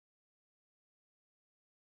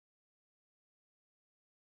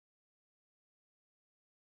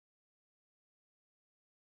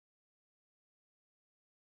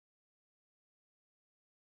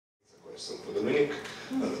question for Dominique,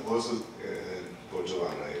 but also for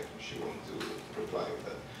Giovanna, if she wants to reply to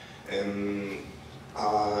that.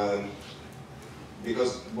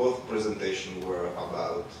 Because both presentations were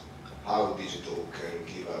about how digital can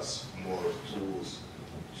give us more tools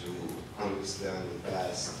to understand the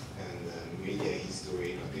past and media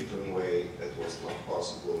history in a different way that was not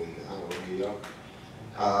possible in the analog era.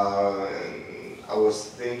 And I was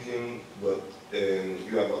thinking, but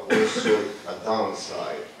you have also a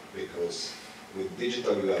downside, because with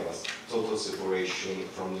digital you have a total separation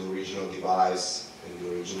from the original device and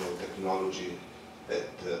the original technology that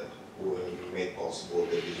made possible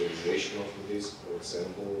the visualization of the disc, for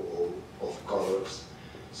example, or of colors.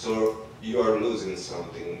 So you are losing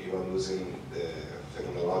something, you are losing the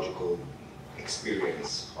phenomenological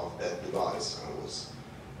experience of that device. I was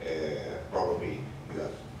probably you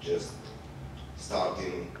have just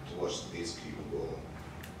starting to watch the disc, you go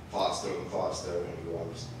faster and faster, and you have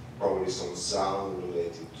probably some sound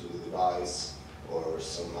related to the device or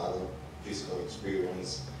some other physical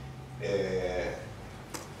experience.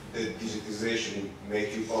 The digitization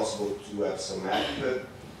make you possible to have some aspect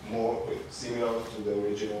more similar to the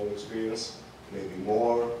original experience, maybe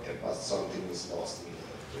more, but something is lost in the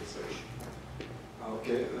translation.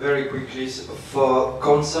 Okay, very quickly, for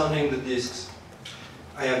concerning the discs,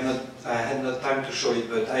 I had not time to show it,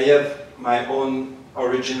 but I have my own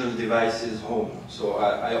original devices home. So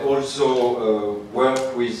I also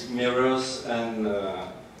work with mirrors and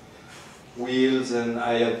wheels, and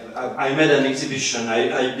I made an exhibition.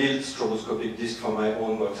 I built stroboscopic discs for my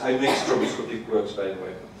own works. I make stroboscopic works, by the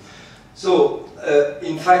way. So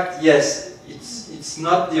in fact, yes, it's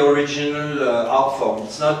not the original art form.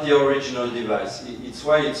 It's not the original device. It's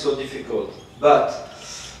why it's so difficult. But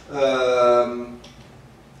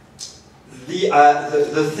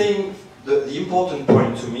the important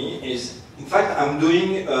point to me is, in fact, I'm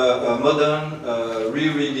doing a modern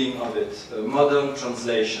rereading of it, a modern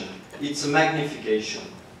translation. It's a magnification.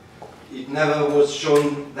 It never was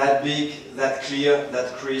shown that big, that clear,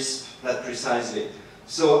 that crisp, that precisely.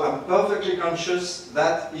 So I'm perfectly conscious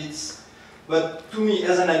that it's, but to me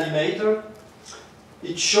as an animator,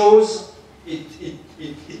 it shows, it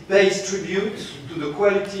pays tribute to the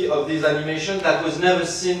quality of this animation that was never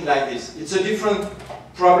seen like this. It's a different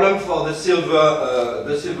problem for the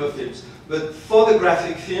silver films. But for the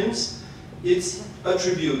graphic films, it's a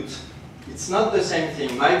tribute. It's not the same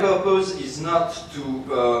thing. My purpose is not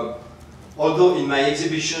to, although in my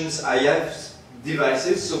exhibitions I have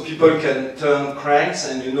devices so people can turn cranks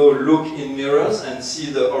and, you know, look in mirrors and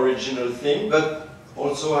see the original thing, but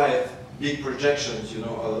also I have big projections, you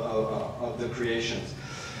know, of the creations.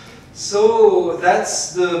 So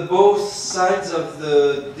that's the both sides of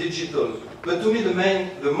the digital. But to me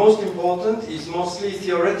the most important is mostly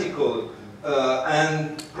theoretical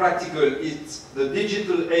and practical. It's the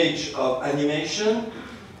digital age of animation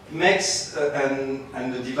makes,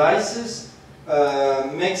 and the devices,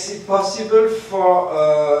 makes it possible for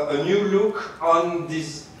a new look on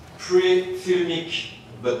these pre-filmic,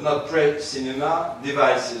 but not pre-cinema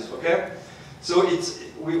devices, okay? So it's,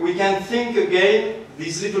 we can think again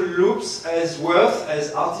these little loops as worth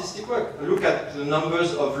as artistic work. Look at the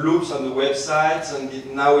numbers of loops on the websites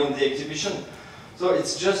and now in the exhibition. So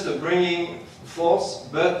it's just a bringing force,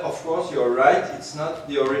 but of course you're right, it's not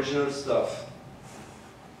the original stuff.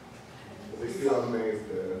 They still amaze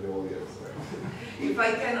the audience. If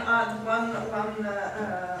I can add one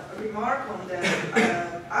remark on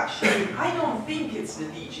that, actually I don't think it's the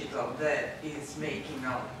digital that is making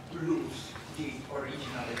us lose the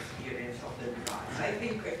original experience of the device. I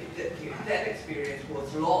think that experience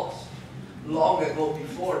was lost long ago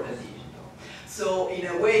before the digital. So in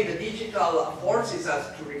a way the digital forces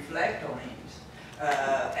us to reflect on it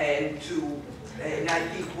and I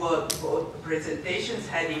think what both presentations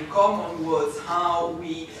had in common was how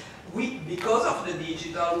because of the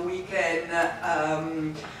digital, we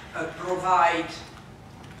can provide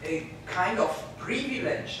a kind of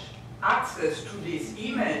privileged access to this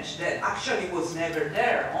image that actually was never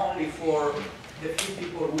there, only for the few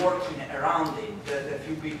people working around it, the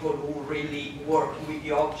few people who really worked with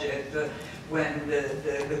the object when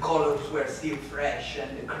the colors were still fresh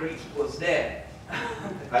and the crisp was there.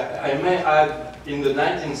 I may add, in the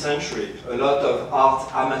 19th century, a lot of art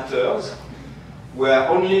amateurs were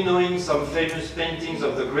only knowing some famous paintings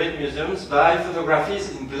of the great museums by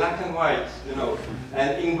photographies in black and white, you know,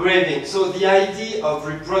 and engraving. So the idea of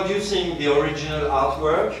reproducing the original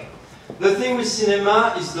artwork, the thing with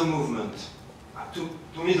cinema is the movement. To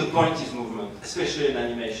me the point is movement, especially in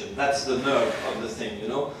animation. That's the nerve of the thing, you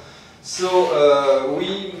know. So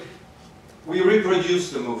we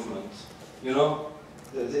reproduce the movement, you know.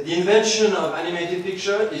 The invention of animated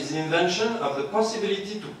picture is the invention of the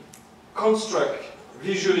possibility to construct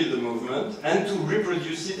visually the movement and to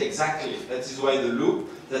reproduce it exactly. That is why the loop,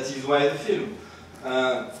 that is why the film.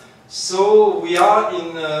 So we are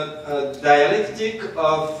in a dialectic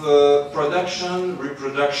of production,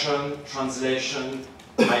 reproduction, translation,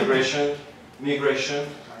 migration, migration.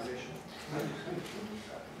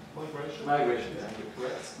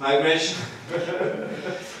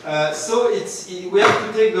 So we have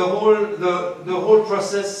to take the whole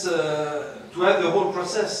process, to have the whole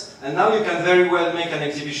process. And now you can very well make an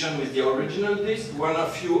exhibition with the original disc, one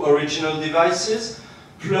of few original devices,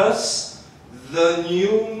 plus the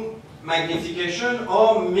new magnification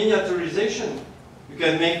or miniaturization. You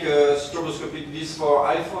can make a stroboscopic disc for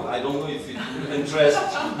iPhone. I don't know if it will interest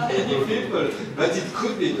any people, but it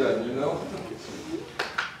could be done, you know.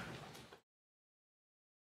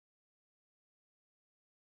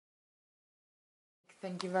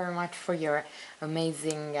 Thank you very much for your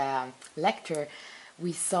amazing lecture.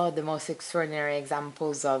 We saw the most extraordinary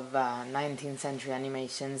examples of 19th century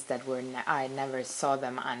animations that I never saw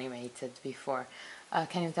them animated before.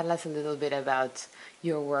 Can you tell us a little bit about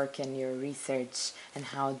your work and your research and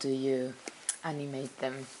how do you animate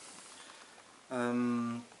them?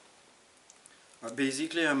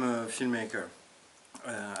 Basically, I'm a filmmaker.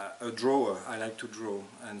 A drawer. I like to draw,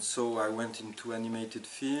 and so I went into animated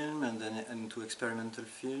film and then into experimental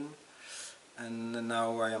film, and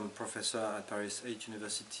now I am professor at Paris VIII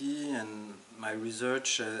University, and my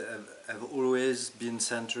research have always been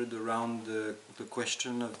centered around the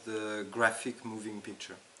question of the graphic moving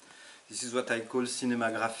picture. This is what I call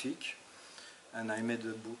cinémagraphique, and I made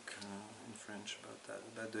a book in French about that,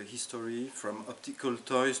 about the history from optical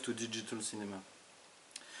toys to digital cinema.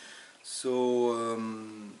 So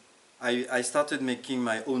I started making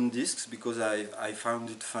my own discs because I found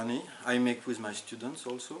it funny. I make with my students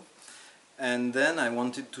also. And then I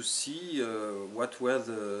wanted to see what were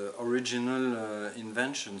the original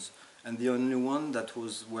inventions. And the only one that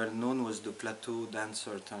was well known was the plateau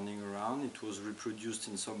dancer turning around. It was reproduced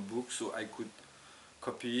in some books, so I could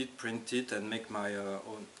copy it, print it, and make my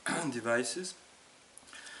own devices.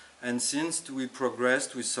 And since we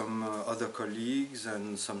progressed with some other colleagues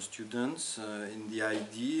and some students in the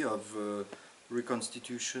idea of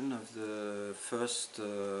reconstitution of the first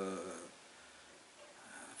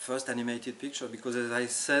animated picture, because as I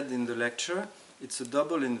said in the lecture, it's a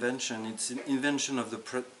double invention. It's an invention of the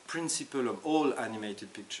principle of all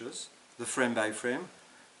animated pictures, the frame by frame,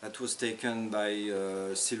 that was taken by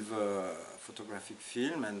silver photographic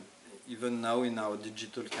film, and even now in our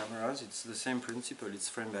digital cameras, it's the same principle. It's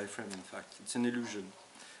frame by frame, in fact. It's an illusion,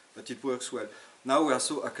 but it works well. Now we are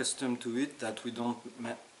so accustomed to it that we don't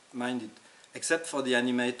mind it, except for the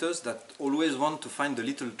animators that always want to find the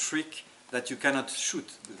little trick that you cannot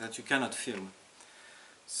shoot, that you cannot film.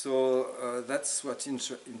 So that's what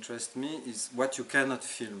interests me, is what you cannot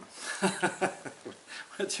film,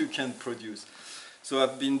 what you can produce. So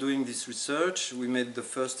I've been doing this research. We made the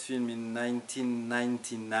first film in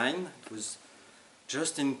 1999. It was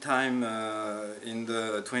just in time in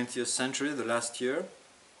the 20th century, the last year.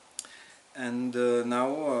 And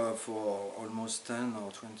now for almost 10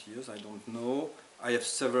 or 20 years, I don't know, I have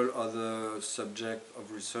several other subjects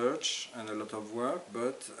of research and a lot of work,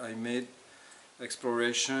 but I made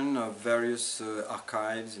exploration of various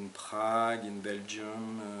archives in Prague, in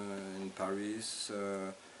Belgium, in Paris,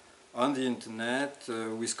 on the internet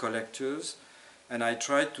with collectors, and I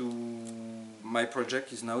try to, my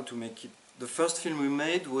project is now to make it, the first film we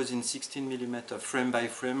made was in 16mm, frame by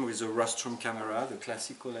frame with a rostrum camera, the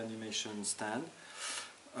classical animation stand.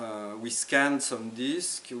 We scanned some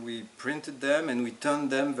discs, we printed them, and we turned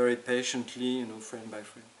them very patiently, you know, frame by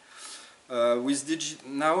frame. With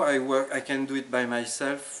now I can do it by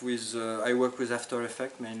myself, with, I work with After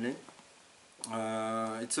Effects mainly.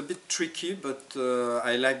 It's a bit tricky, but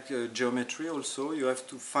I like geometry also. You have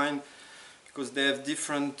to find, because they have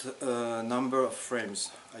different number of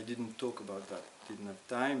frames. I didn't talk about that, didn't have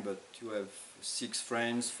time, but you have 6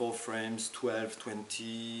 frames, 4 frames, 12,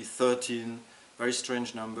 20, 13, very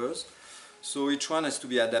strange numbers. So each one has to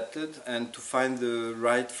be adapted and to find the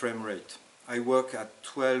right frame rate. I work at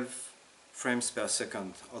 12 frames per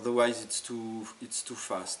second, otherwise it's too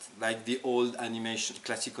fast, like the old animation,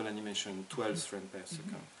 classical animation, 12 frames per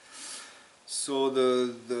second. So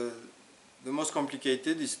the most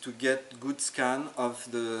complicated is to get good scan of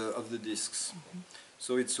the discs.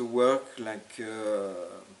 So it's a work like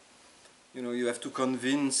you know, you have to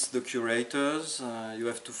convince the curators, you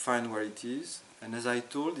have to find where it is, and as I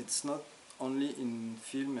told, it's not only in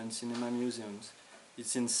film and cinema museums.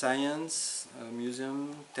 It's in science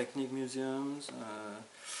museum, technique museums,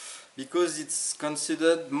 because it's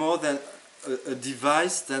considered more than a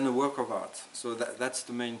device than a work of art. So that's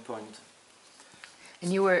the main point.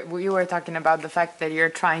 And you were talking about the fact that you're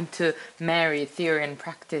trying to marry theory and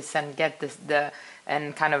practice and get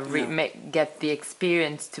get the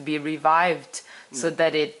experience to be revived, so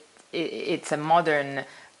that it's a modern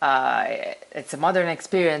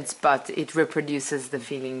experience, but it reproduces the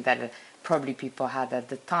feeling that probably people had at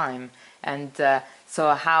the time. And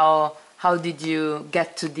so how did you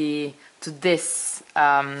get to this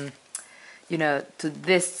kind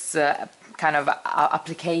of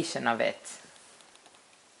application of it?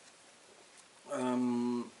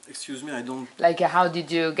 Excuse me, I don't... Like, how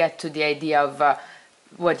did you get to the idea of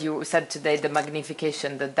what you said today, the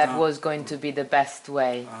magnification, that was going to be the best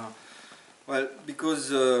way? Well,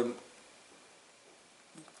 because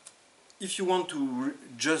if you want to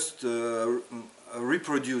just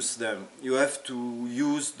reproduce them, you have to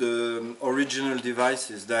use the original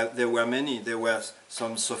devices. There were many. There were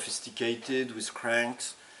some sophisticated with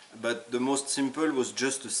cranks, but the most simple was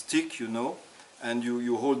just a stick, you know, and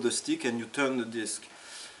you hold the stick and you turn the disc.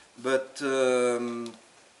 But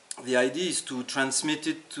the idea is to transmit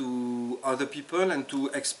it to other people and to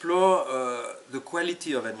explore the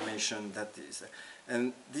quality of animation that is.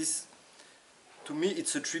 And this, to me,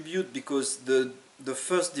 it's a tribute, because the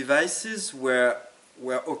first devices were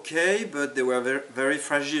okay, but they were very, very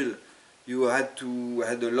fragile. You had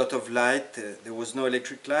a lot of light. There was no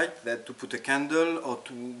electric light. They had to put a candle or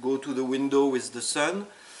to go to the window with the sun.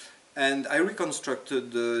 And I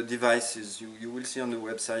reconstructed the devices. You will see on the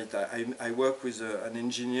website. I work with an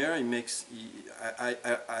engineer. I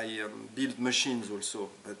build machines also,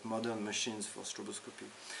 but modern machines for stroboscopy.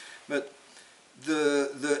 But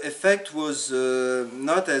the effect was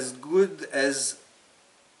not as good as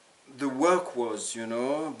the work was, you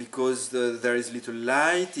know, because there is little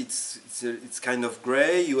light. It's kind of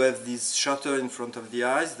gray. You have this shutter in front of the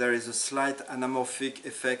eyes. There is a slight anamorphic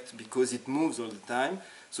effect because it moves all the time.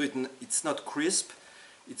 So it's not crisp,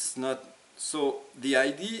 it's not... So the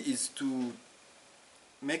idea is to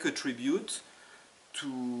make a tribute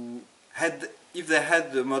to... If they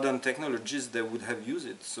had the modern technologies, they would have used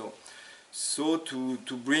it. So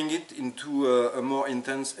to bring it into a more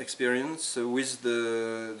intense experience with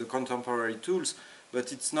the contemporary tools.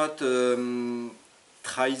 But it's not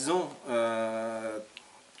trahison.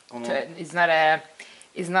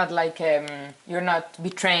 It's not like you're not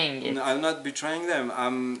betraying it. No, I'm not betraying them.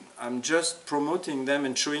 I'm just promoting them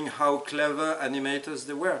and showing how clever animators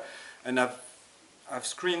they were. And I've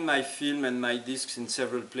screened my film and my discs in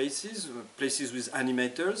several places with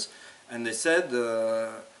animators, and they said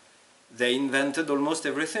they invented almost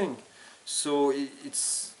everything. So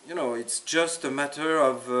it's, you know, it's just a matter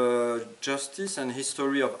of justice and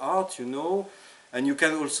history of art, you know. And you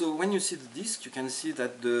can also, when you see the disc, you can see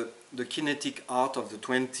that the kinetic art of the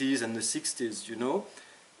 20s and the 60s, you know,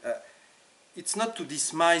 it's not to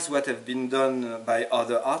dismiss what have been done by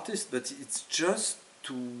other artists, but it's just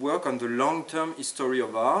to work on the long-term history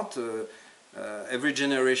of art. Every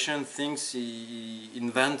generation thinks he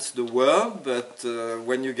invents the world, but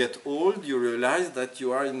when you get old, you realize that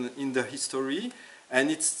you are in the history. And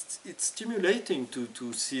it's stimulating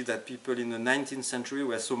to see that people in the 19th century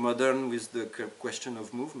were so modern with the question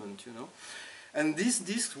of movement, you know. And these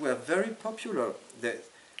discs were very popular. The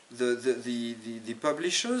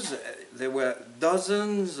publishers, there were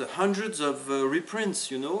dozens, hundreds of reprints,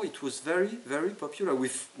 you know. It was very, very popular. We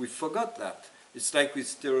forgot that. It's like with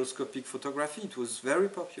stereoscopic photography. It was very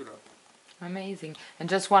popular. Amazing. And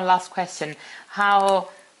just one last question. How,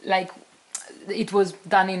 like... It was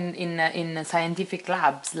done in scientific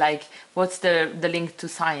labs. Like, what's the link to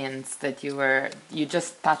science that you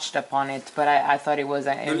just touched upon it? But I thought it was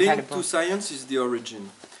incredible. The link to science is the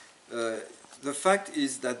origin. The fact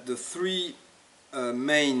is that the three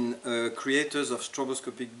main creators of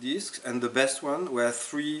stroboscopic discs, and the best one, were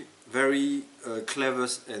three very clever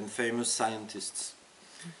and famous scientists.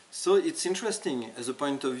 So it's interesting as a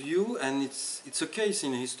point of view, and it's a case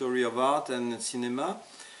in history of art and cinema,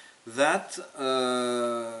 that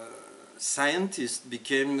scientists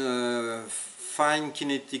became fine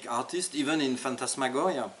kinetic artists, even in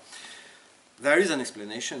Phantasmagoria. There is an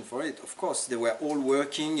explanation for it, of course. They were all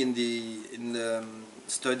working in the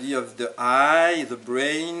study of the eye, the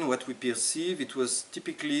brain, what we perceive. It was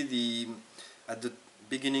typically at the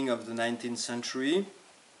beginning of the 19th century,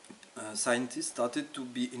 scientists started to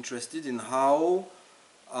be interested in how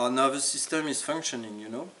our nervous system is functioning, you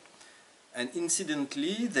know. And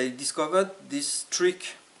incidentally, they discovered this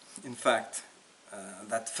trick, in fact,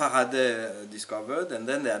 that Faraday discovered, and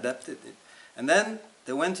then they adapted it. And then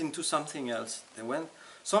they went into something else.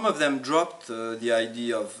 Some of them dropped the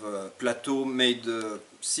idea of Plateau made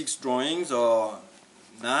 6 drawings or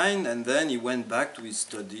 9, and then he went back to his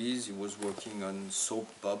studies. He was working on soap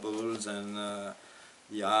bubbles and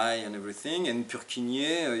the eye and everything. And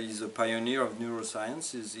Purquinier is a pioneer of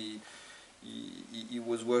neurosciences. He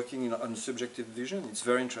was working on subjective vision. It's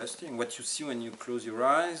very interesting. What you see when you close your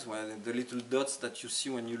eyes, the little dots that you see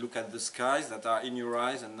when you look at the skies that are in your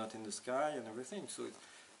eyes and not in the sky and everything. So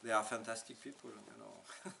they are fantastic people, you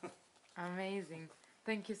know. Amazing.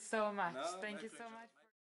 Thank you so much. No, Thank you pleasure. so much.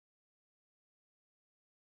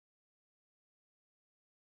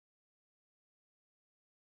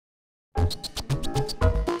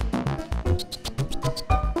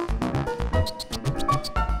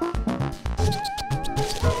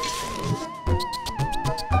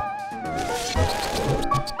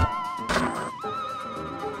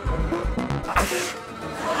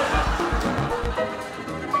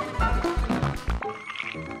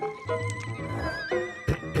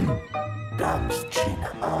 Ducks.